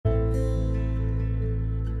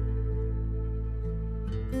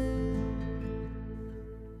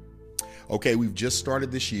Okay, we've just started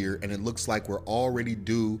this year and it looks like we're already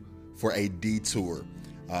due for a detour.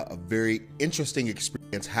 A very interesting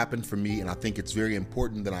experience happened for me, and I think it's very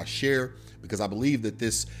important that I share because I believe that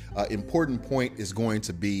this important point is going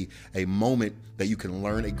to be a moment that you can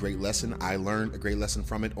learn a great lesson. I learned a great lesson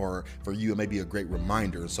from it, or for you, it may be a great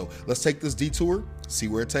reminder. So let's take this detour, see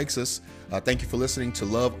where it takes us. Thank you for listening to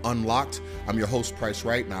Love Unlocked. I'm your host, Price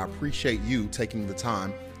Wright, and I appreciate you taking the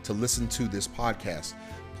time to listen to this podcast.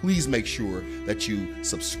 Please make sure that you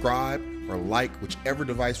subscribe or like whichever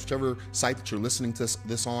device, whichever site that you're listening to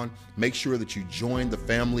this on. Make sure that you join the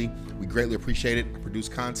family. We greatly appreciate it. I produce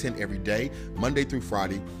content every day, Monday through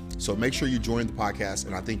Friday. So make sure you join the podcast,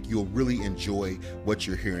 and I think you'll really enjoy what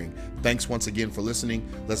you're hearing. Thanks once again for listening.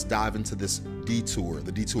 Let's dive into this detour.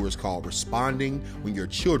 The detour is called Responding When Your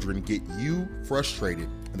Children Get You Frustrated.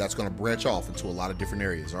 And that's going to branch off into a lot of different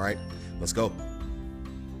areas. All right, let's go.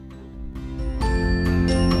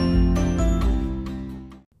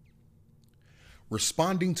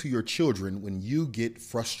 Responding to your children when you get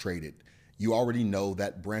frustrated. You already know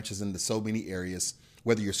that branches into so many areas,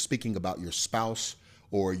 whether you're speaking about your spouse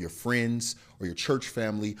or your friends or your church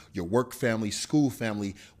family, your work family, school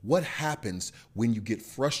family. What happens when you get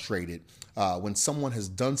frustrated when someone has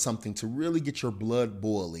done something to really get your blood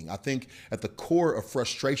boiling? I think at the core of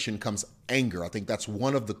frustration comes anger. I think that's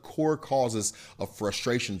one of the core causes of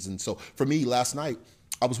frustrations. And so for me last night,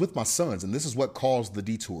 I was with my sons, and this is what caused the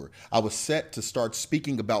detour. I was set to start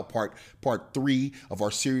speaking about part 3 of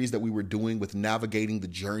our series that we were doing with navigating the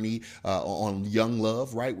journey on young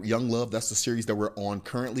love, right? Young love, that's the series that we're on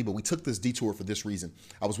currently, but we took this detour for this reason.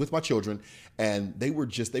 I was with my children, and they were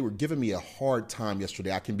giving me a hard time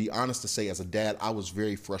yesterday. I can be honest to say, as a dad, I was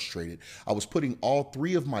very frustrated. I was putting all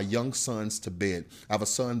 3 of my young sons to bed. I have a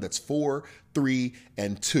son that's 4, 3,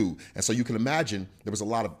 and 2. And so you can imagine there was a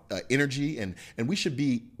lot of energy, and we should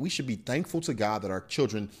be thankful to God that our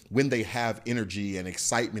children, when they have energy and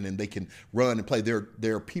excitement and they can run and play, there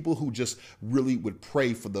are people who just really would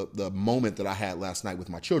pray for the moment that I had last night with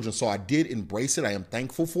my children. So I did embrace it. I am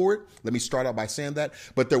thankful for it. Let me start out by saying that.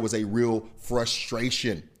 But there was a real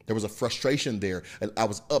frustration. There was a frustration there, and I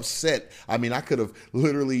was upset. I mean, I could have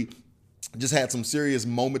literally just had some serious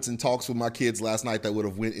moments and talks with my kids last night that would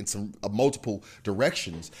have went in some multiple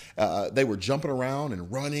directions. They were jumping around and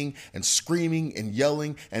running and screaming and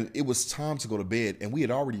yelling, and it was time to go to bed. And we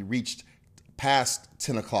had already reached past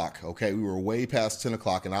 10 o'clock. Okay. We were way past 10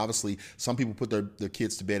 o'clock. And obviously some people put their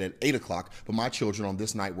kids to bed at 8 o'clock, but my children on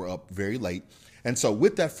this night were up very late. And so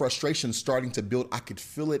with that frustration starting to build, I could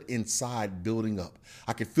feel it inside building up.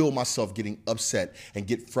 I could feel myself getting upset and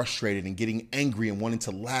get frustrated and getting angry and wanting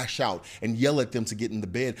to lash out and yell at them to get in the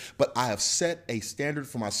bed. But I have set a standard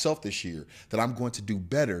for myself this year that I'm going to do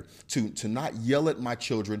better to not yell at my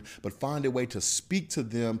children, but find a way to speak to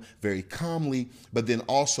them very calmly, but then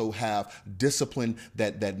also have discipline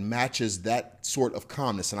that matches that sort of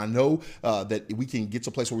calmness. And I know that we can get to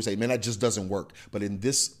a place where we say, man, that just doesn't work. But in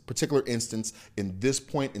this particular instance, in this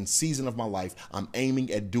point in season of my life, I'm aiming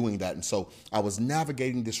at doing that. And so I was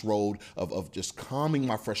navigating this road of just calming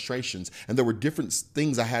my frustrations. And there were different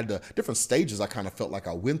things different stages I kind of felt like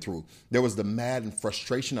I went through. There was the mad and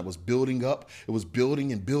frustration that was building up. It was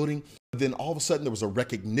building and building. Then all of a sudden there was a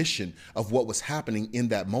recognition of what was happening in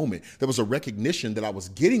that moment. There was a recognition that I was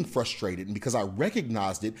getting frustrated, and because I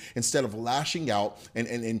recognized it, instead of lashing out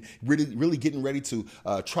and really getting ready to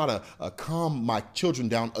try to calm my children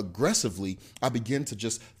down aggressively, I began to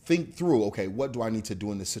just think through, okay, what do I need to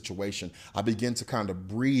do in this situation? I begin to kind of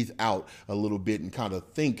breathe out a little bit and kind of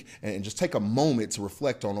think and just take a moment to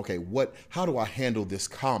reflect on, okay, how do I handle this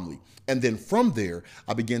calmly? And then from there,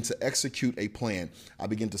 I begin to execute a plan. I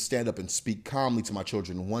begin to stand up and speak calmly to my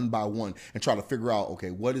children one by one and try to figure out, okay,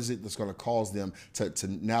 what is it that's going to cause them to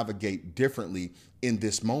navigate differently in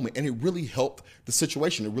this moment? And it really helped the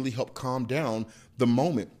situation. It really helped calm down the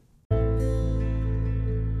moment.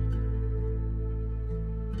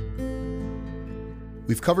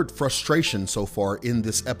 We've covered frustration so far in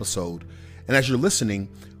this episode. And as you're listening,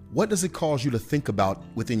 what does it cause you to think about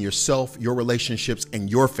within yourself, your relationships, and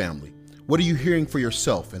your family? What are you hearing for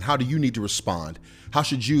yourself, and how do you need to respond? How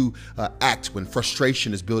should you act when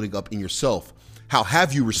frustration is building up in yourself? How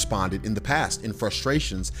have you responded in the past in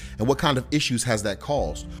frustrations, and what kind of issues has that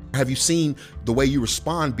caused? Have you seen the way you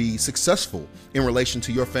respond be successful in relation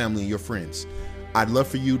to your family and your friends? I'd love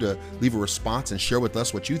for you to leave a response and share with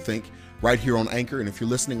us what you think right here on Anchor. And if you're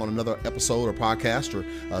listening on another episode or podcast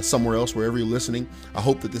or somewhere else, wherever you're listening, I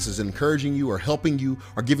hope that this is encouraging you or helping you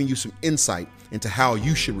or giving you some insight into how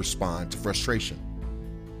you should respond to frustration.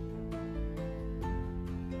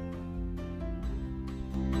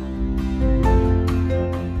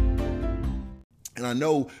 I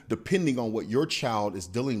know depending on what your child is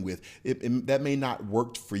dealing with, that may not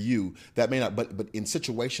work for you. That may not, but in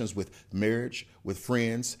situations with marriage, with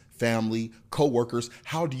friends, family, coworkers,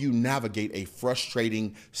 how do you navigate a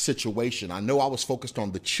frustrating situation? I know I was focused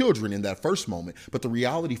on the children in that first moment, but the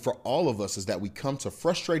reality for all of us is that we come to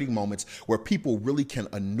frustrating moments where people really can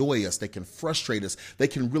annoy us. They can frustrate us. They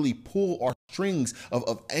can really pull our strings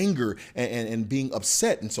of anger and being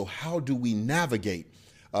upset. And so how do we navigate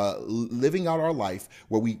living out our life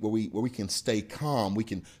where we can stay calm, we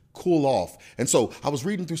can cool off? And so I was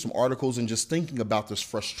reading through some articles and just thinking about this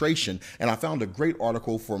frustration, and I found a great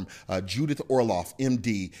article from Judith Orloff,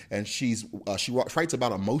 MD, and she writes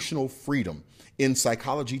about emotional freedom in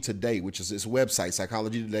Psychology Today, which is this website,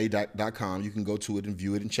 psychologytoday.com. You can go to it and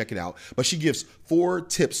view it and check it out. But she gives 4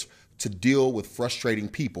 tips to deal with frustrating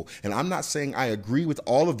people. And I'm not saying I agree with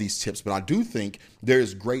all of these tips, but I do think there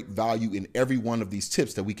is great value in every one of these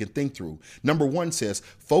tips that we can think through. Number 1 says,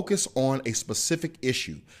 focus on a specific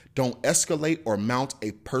issue. Don't escalate or mount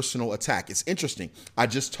a personal attack. It's interesting. I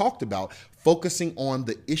just talked about focusing on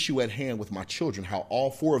the issue at hand with my children, how all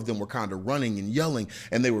 4 of them were kind of running and yelling,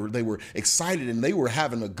 and they were excited and they were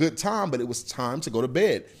having a good time, but it was time to go to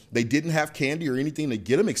bed. They didn't have candy or anything to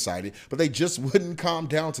get them excited, but they just wouldn't calm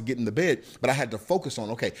down to get into bed. But I had to focus on,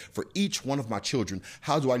 okay, for each one of my children,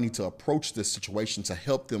 how do I need to approach this situation to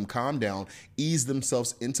help them calm down, ease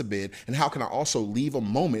themselves into bed? And how can I also leave a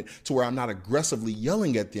moment to where I'm not aggressively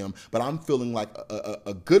yelling at them, but I'm feeling like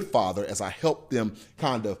a good father as I help them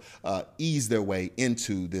kind of ease their way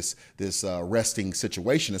into this resting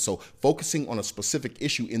situation. And so focusing on a specific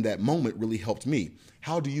issue in that moment really helped me.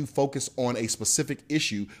 How do you focus on a specific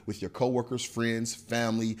issue with your coworkers, friends,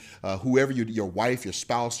 family, whoever, your wife, your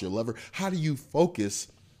spouse, your lover? How do you focus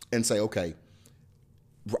and say, okay,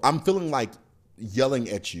 I'm feeling like yelling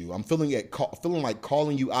at you. I'm feeling like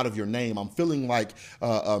calling you out of your name. I'm feeling like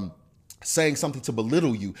saying something to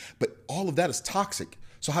belittle you. But all of that is toxic.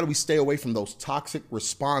 So how do we stay away from those toxic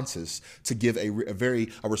responses to give a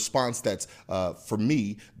response that's, for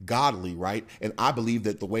me, godly, right? And I believe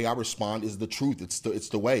that the way I respond is the truth. It's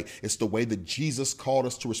the way that Jesus called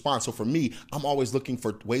us to respond. So for me, I'm always looking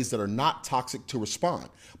for ways that are not toxic to respond.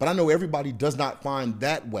 But I know everybody does not find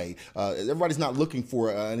that way. Everybody's not looking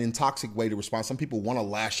for an intoxic way to respond. Some people want to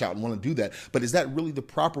lash out and want to do that. But is that really the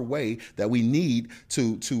proper way that we need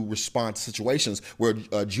to respond to situations where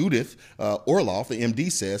Judith Orloff, the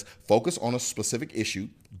MD, says, focus on a specific issue.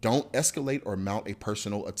 Don't escalate or mount a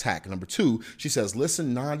personal attack. Number 2, she says,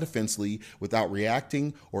 listen non-defensively without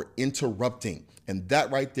reacting or interrupting. And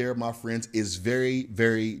that right there, my friends, is very,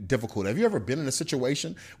 very difficult. Have you ever been in a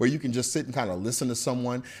situation where you can just sit and kind of listen to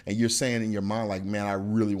someone and you're saying in your mind, like, man, I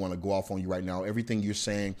really want to go off on you right now. Everything you're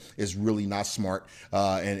saying is really not smart.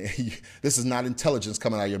 And this is not intelligence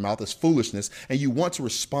coming out of your mouth. It's foolishness. And you want to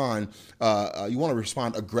respond. You want to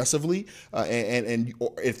respond aggressively. And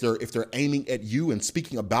if they're aiming at you and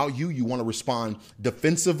speaking about you, you want to respond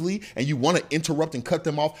defensively and you want to interrupt and cut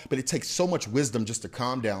them off. But it takes so much wisdom just to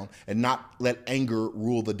calm down and not let anger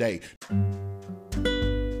rule the day.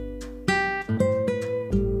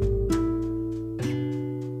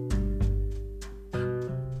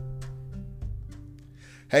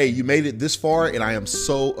 Hey, you made it this far, and I am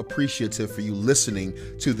so appreciative for you listening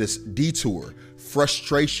to this detour.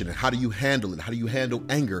 Frustration, and how do you handle it? How do you handle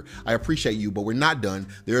anger? I appreciate you, but we're not done.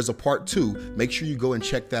 There is a part 2. Make sure you go and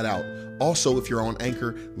check that out. Also, if you're on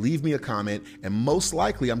Anchor, leave me a comment, and most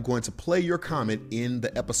likely I'm going to play your comment in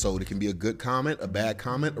the episode. It can be a good comment, a bad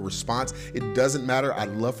comment, a response. It doesn't matter.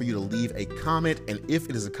 I'd love for you to leave a comment, and if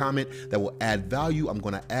it is a comment that will add value, I'm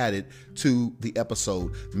going to add it to the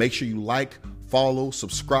episode. Make sure you like, follow,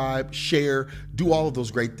 subscribe, share, do all of those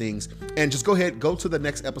great things. And just go ahead, go to the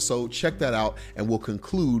next episode, check that out, and we'll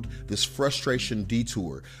conclude this frustration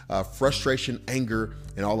detour, frustration, anger,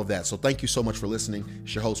 and all of that. So thank you so much for listening.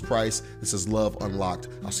 It's your host, Price. This is Love Unlocked.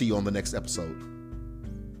 I'll see you on the next episode.